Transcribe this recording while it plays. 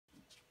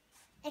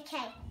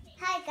Okay,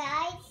 hi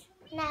guys.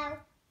 Now,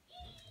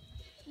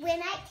 we're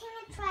making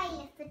a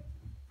trailer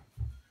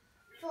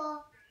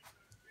for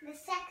the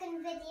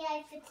second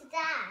video for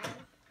today.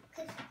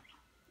 Because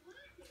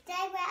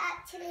today we're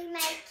actually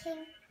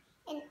making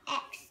an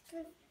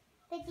extra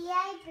video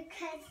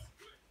because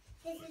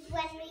this is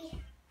when we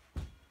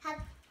have,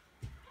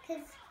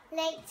 because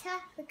later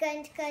we're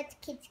going to go to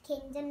Kids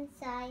Kingdom,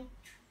 so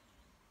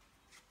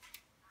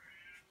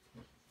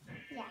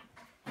yeah.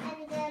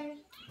 And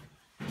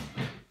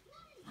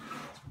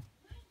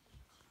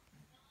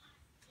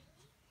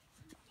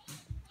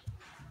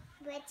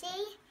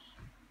Ready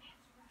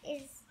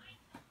is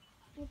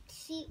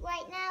cute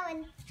right now,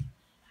 and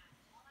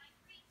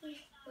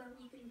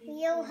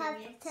you'll have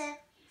to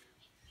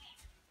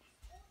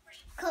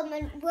come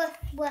and woof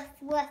woof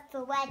woof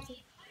for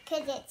Wedgie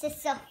because it's a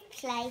soft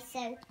play,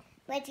 so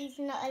Weggie's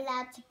not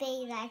allowed to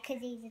be there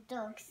because he's a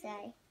dog,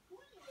 so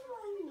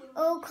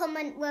all come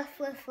and woof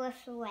woof woof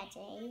for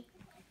Wedgie.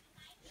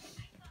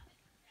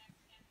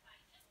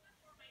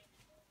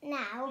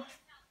 Now,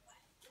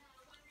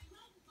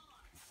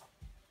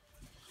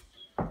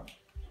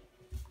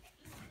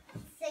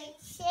 so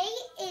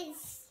she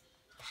is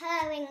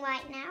purring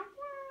right now.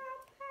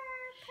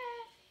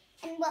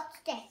 And what's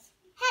this?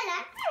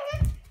 Hello.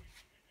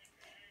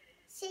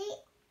 She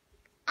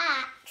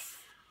acts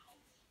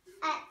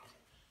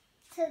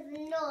to the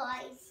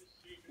noise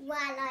while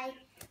I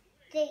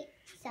do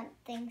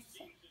something.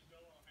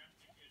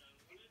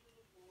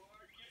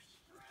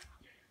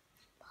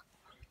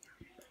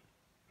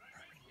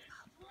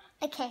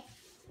 Okay,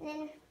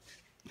 then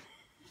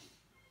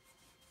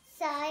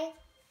so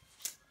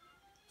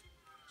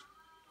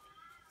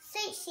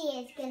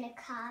Sushi is gonna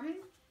come.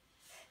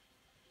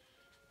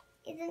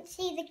 Isn't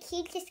she the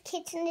cutest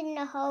kitten in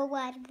the whole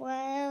wide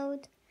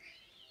world?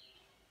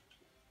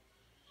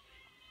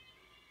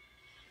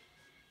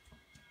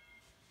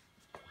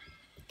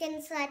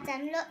 Gonna slide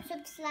down lots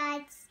of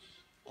slides,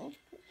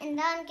 and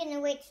I'm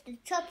gonna reach the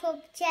top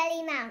of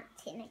Jelly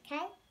Mountain,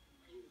 okay?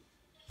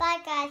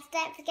 Bye guys,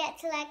 don't forget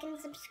to like and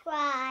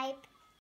subscribe.